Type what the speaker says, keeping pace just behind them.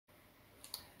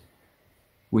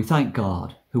We thank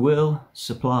God, who will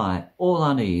supply all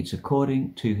our needs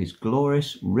according to his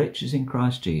glorious riches in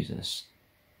Christ Jesus.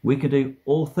 We can do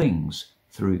all things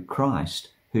through Christ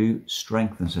who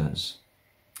strengthens us.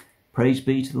 Praise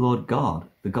be to the Lord God,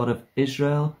 the God of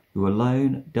Israel, who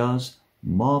alone does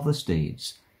marvellous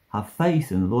deeds. Have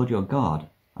faith in the Lord your God,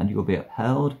 and you will be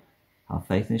upheld. Have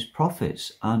faith in his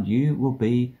prophets, and you will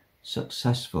be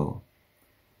successful.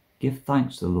 Give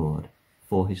thanks to the Lord,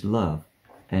 for his love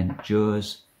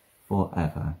endures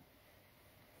forever.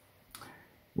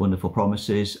 Wonderful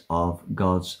promises of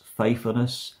God's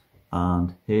faithfulness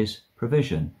and his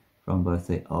provision from both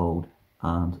the Old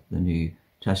and the New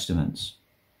Testaments.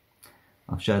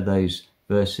 I've shared those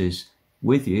verses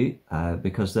with you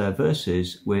because they're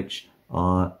verses which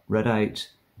are read out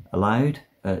aloud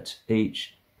at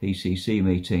each PCC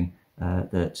meeting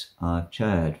that I've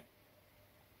chaired.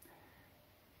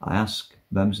 I ask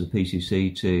members of the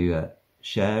PCC to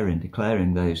share in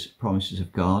declaring those promises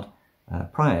of God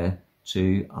prior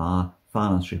to our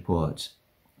finance report.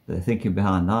 The thinking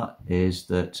behind that is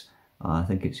that I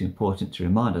think it's important to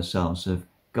remind ourselves of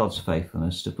God's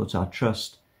faithfulness, to put our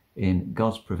trust in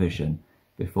God's provision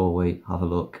before we have a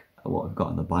look at what we've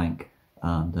got in the bank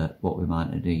and what we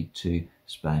might need to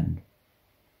spend.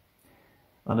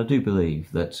 And I do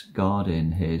believe that God,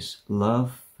 in his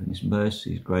love and his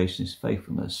mercy, his grace and his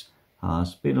faithfulness,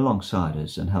 has been alongside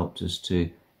us and helped us to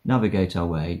navigate our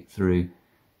way through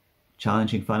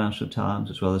challenging financial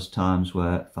times as well as times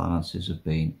where finances have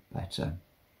been better.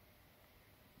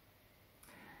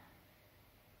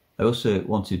 I also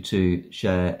wanted to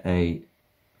share a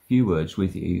few words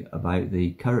with you about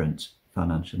the current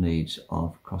financial needs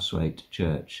of Crosswaite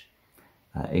Church.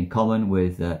 In common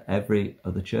with every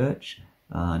other church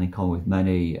and in common with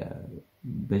many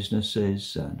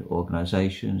businesses and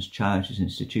organisations, charities,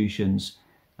 institutions,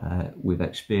 we've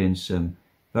experienced some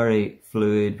very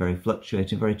fluid, very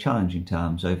fluctuating, very challenging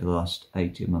times over the last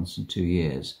 18 months and 2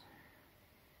 years.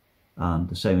 And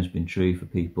the same has been true for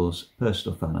people's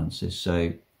personal finances.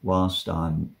 So whilst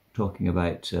I'm talking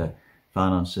about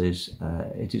finances,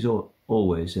 it is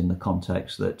always in the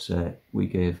context that we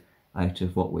give out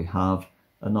of what we have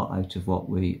and not out of what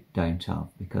we don't have,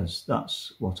 because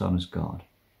that's what honours God.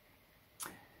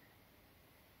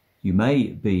 You may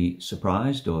be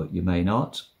surprised, or you may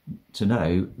not, to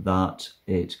know that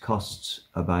it costs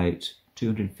about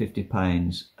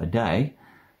 £250 a day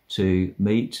to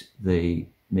meet the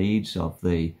needs of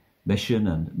the mission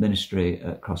and ministry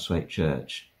at Crosswaite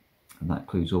Church. And that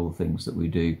includes all the things that we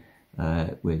do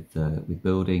with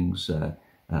buildings,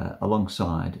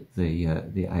 alongside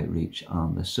the outreach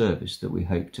and the service that we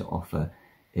hope to offer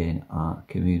in our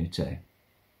community.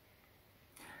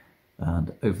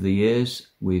 And over the years,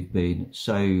 we've been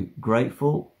so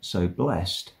grateful, so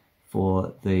blessed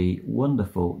for the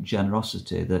wonderful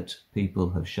generosity that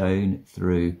people have shown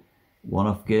through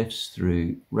one-off gifts,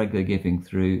 through regular giving,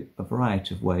 through a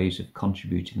variety of ways of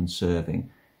contributing and serving.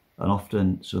 And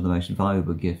often some of the most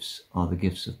valuable gifts are the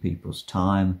gifts of people's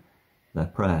time, their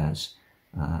prayers,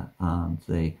 and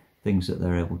the things that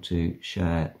they're able to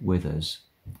share with us.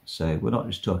 So we're not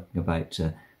just talking about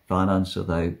finance,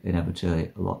 although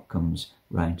inevitably a lot comes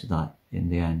round to that in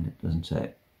the end, doesn't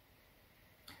it?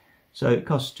 So it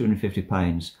costs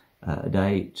 £250 a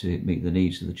day to meet the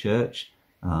needs of the church,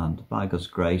 and by God's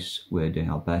grace we're doing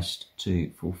our best to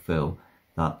fulfil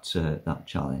that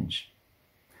challenge.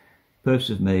 The purpose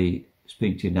of me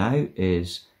speaking to you now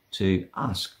is to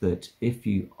ask that if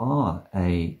you are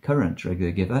a current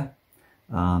regular giver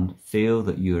and feel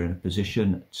that you're in a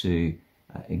position to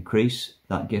increase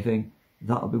that giving,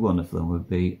 that would be wonderful and would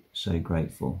be so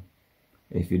grateful.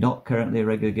 If you're not currently a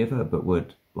regular giver but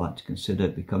would like to consider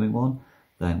becoming one,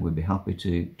 then we'd be happy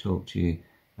to talk to you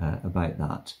about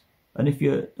that. And if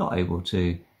you're not able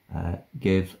to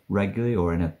give regularly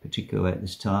or in a particular way at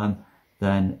this time,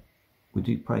 then we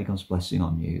do pray God's blessing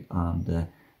on you and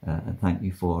thank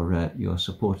you for your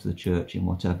support of the church in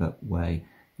whatever way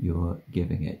you're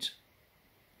giving it.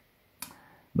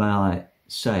 May I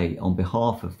say, on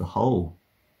behalf of the whole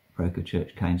Broker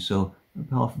Church Council, on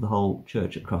behalf of the whole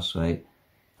church at Crosswaite,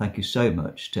 thank you so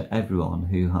much to everyone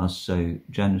who has so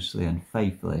generously and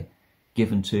faithfully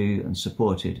given to and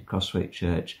supported Crosswaite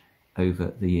Church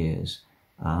over the years.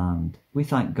 And we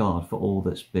thank God for all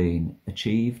that's been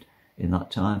achieved in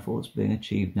that time, for all that's being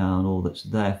achieved now, and all that's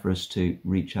there for us to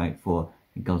reach out for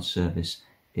in God's service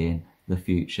in the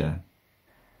future.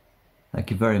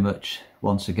 Thank you very much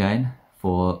once again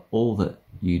for all that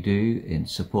you do in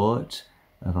support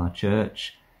of our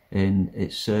church, in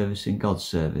its service, in God's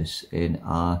service in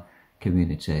our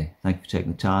community. Thank you for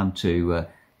taking the time to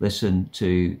listen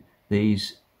to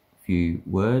these few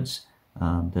words,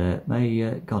 And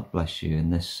may God bless you in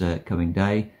this coming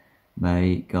day.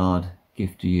 May God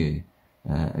give to you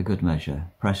a good measure,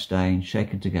 pressed down,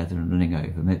 shaken together and running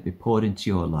over. May it be poured into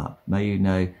your lap. May you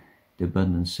know the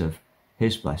abundance of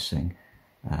his blessing.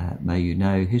 May you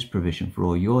know his provision for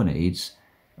all your needs,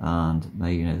 and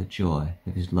may you know the joy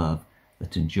of his love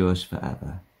that endures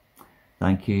forever.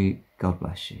 Thank you. God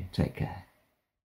bless you. Take care.